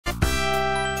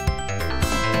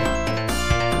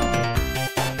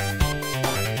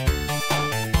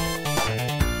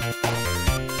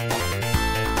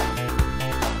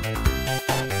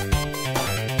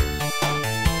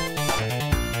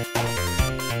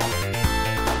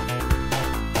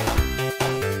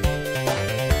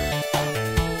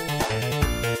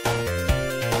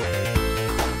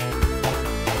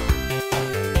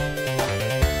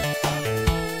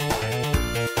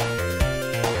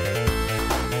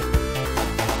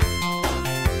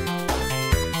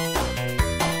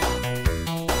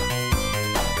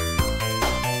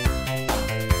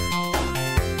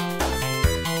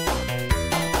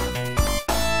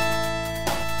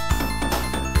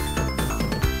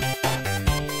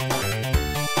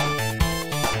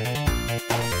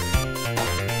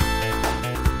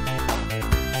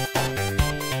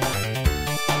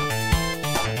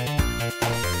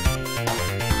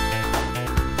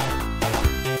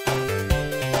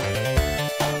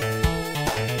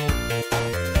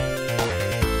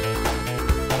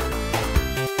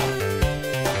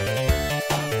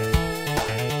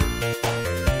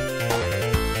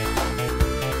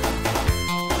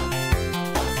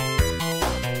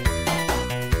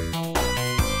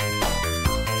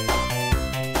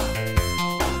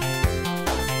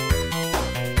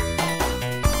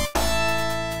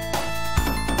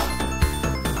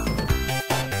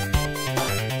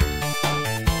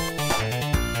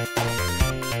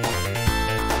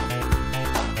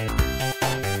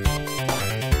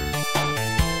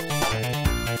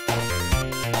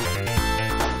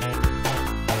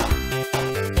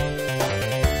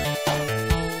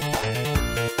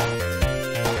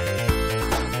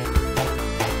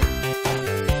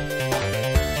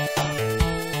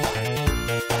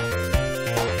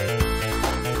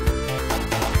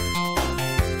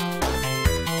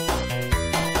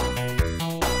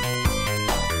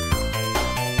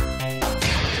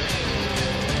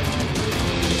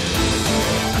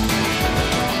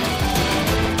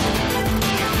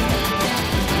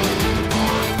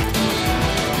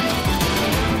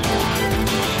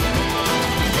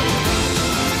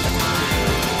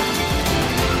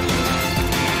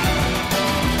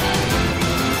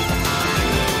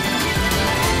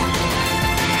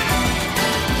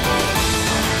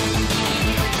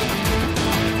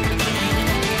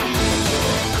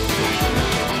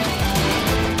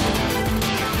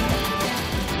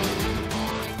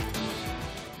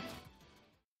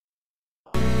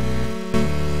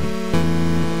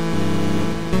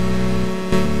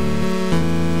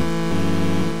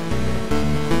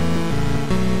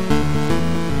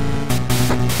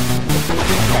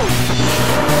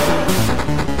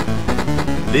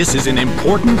This is an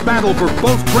important battle for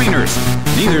both trainers.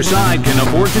 Neither side can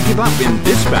afford to give up in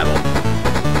this battle.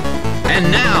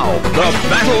 And now, the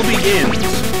battle begins.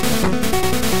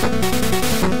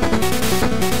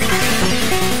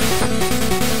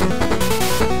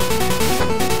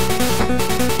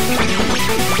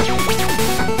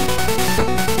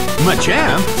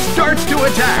 Machamp starts to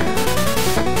attack.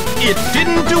 It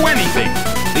didn't do anything.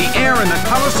 The air in the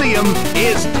Colosseum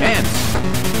is tense.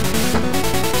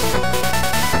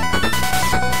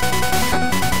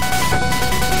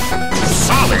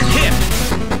 Solid hit.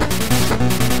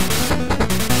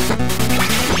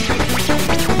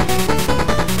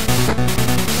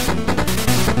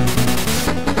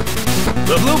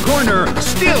 The blue corner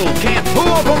still can't pull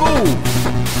off a move.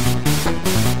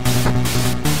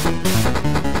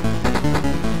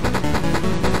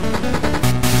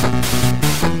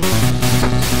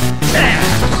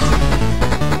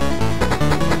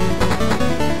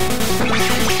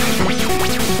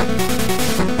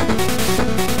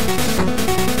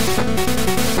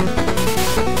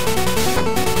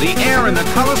 The air in the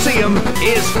Colosseum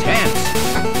is tense.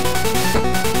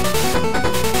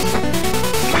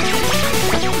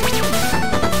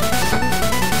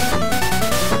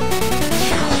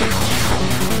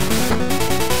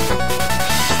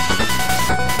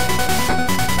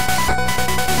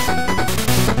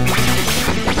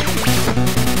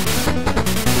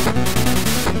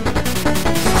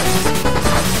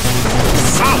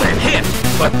 Solid hit,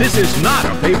 but this is not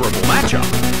a favorable matchup.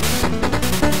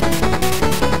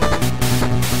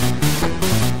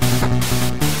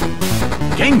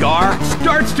 Gengar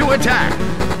starts to attack.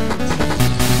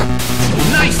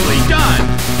 Nicely done!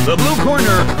 The blue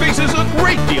corner faces a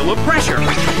great deal of pressure.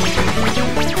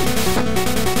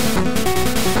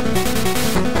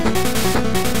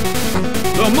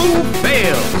 The move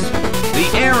fails. The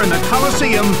air in the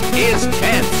Colosseum is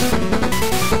tense.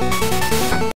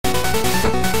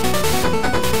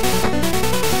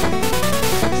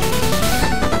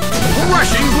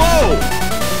 Rushing blow!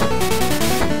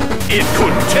 It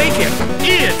couldn't take it.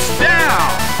 It's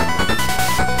down!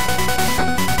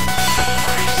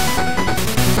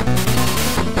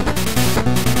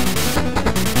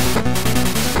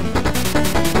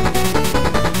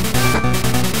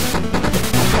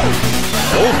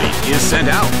 Volbeat is sent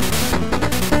out.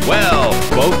 Well,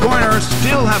 both corners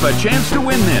still have a chance to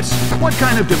win this. What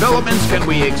kind of developments can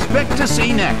we expect to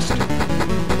see next?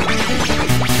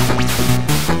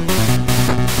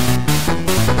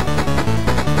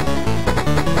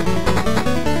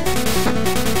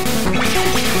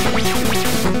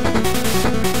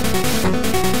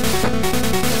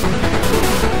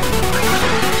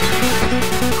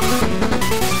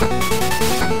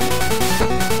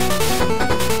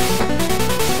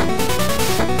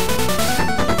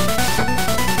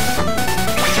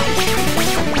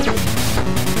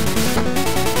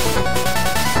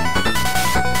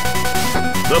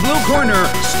 The blue corner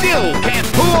still can't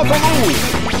pull off a move.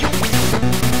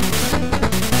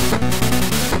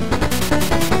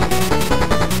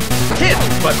 Hit,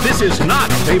 but this is not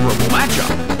a favorable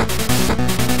matchup.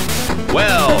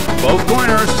 Well, both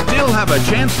corners still have a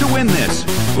chance to win this.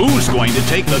 Who's going to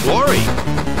take the glory?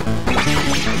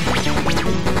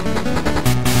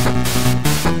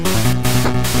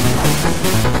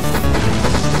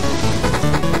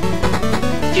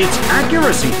 Its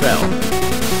accuracy fell.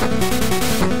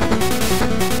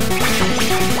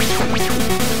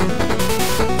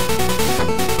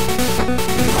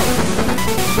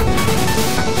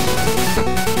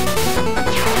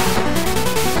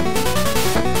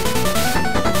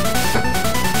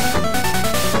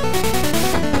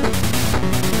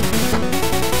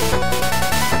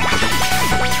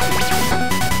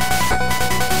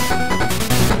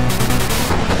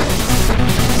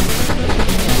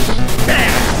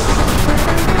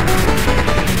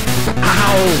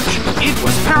 Ouch! It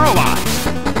was paralyzed!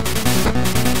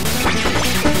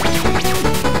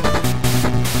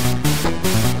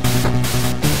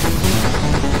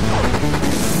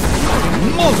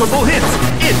 Multiple hits!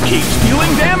 It keeps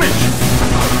dealing damage!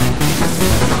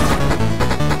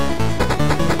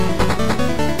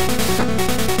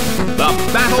 The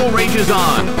battle rages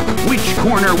on! Which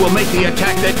corner will make the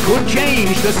attack that could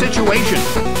change the situation?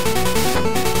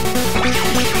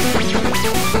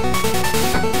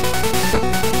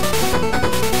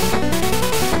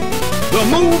 The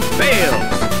move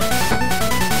fails.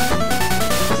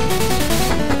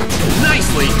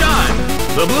 Nicely done.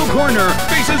 The blue corner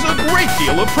faces a great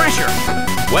deal of pressure.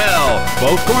 Well,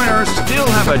 both corners still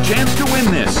have a chance to win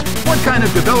this. What kind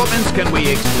of developments can we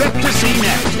expect to see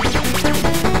next?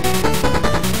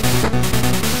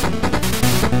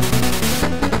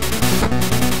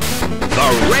 The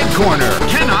red corner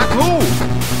cannot move.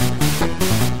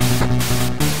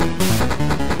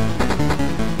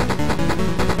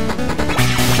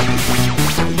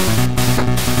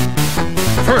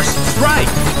 First strike.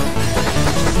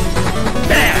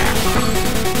 Bam!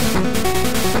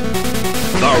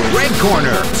 The red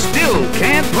corner still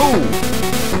can't move.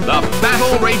 The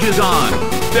battle rages on.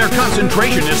 Their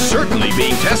concentration is certainly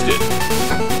being tested.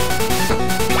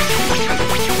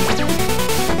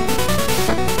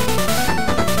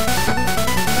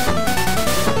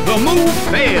 The move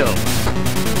fails.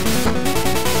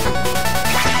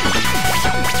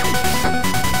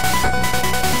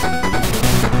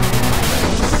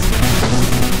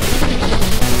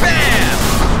 Bam!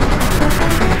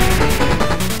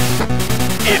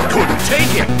 It couldn't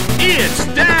take it. It's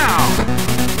down.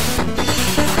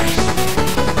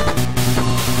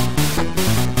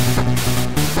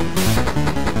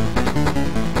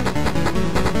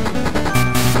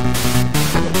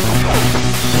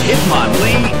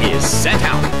 Hitmonlee is sent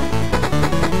out.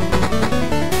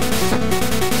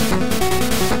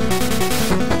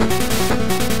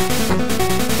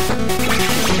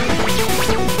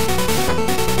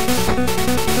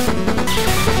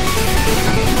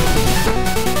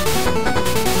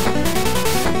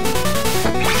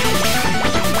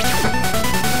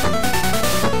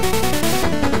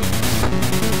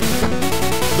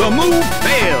 The move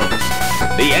fails.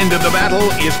 The end of the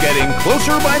battle is getting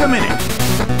closer by the minute.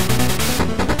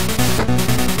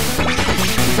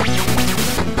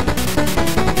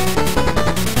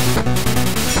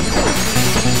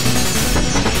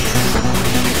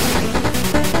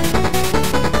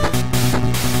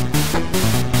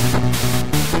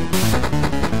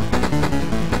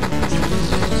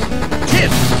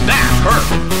 That hurt!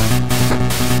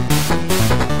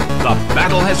 The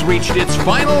battle has reached its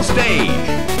final stage.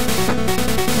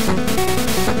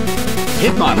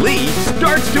 Hitmonlee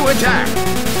starts to attack.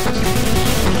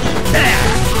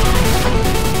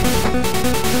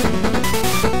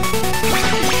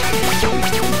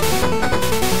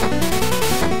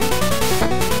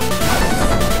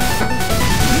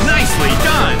 Nicely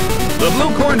done! The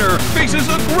blue corner faces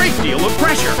a great deal of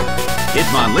pressure.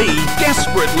 Hitmonlee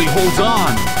desperately holds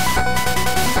on.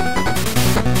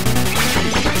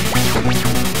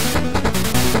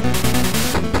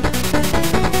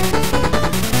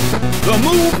 The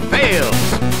move fails.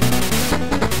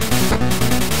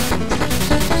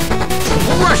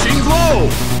 Rushing blow.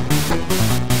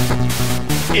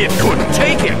 It couldn't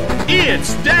take it.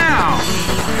 It's down.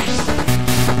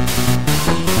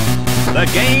 The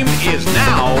game is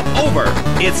now over.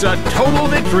 It's a total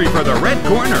victory for the red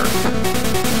corner.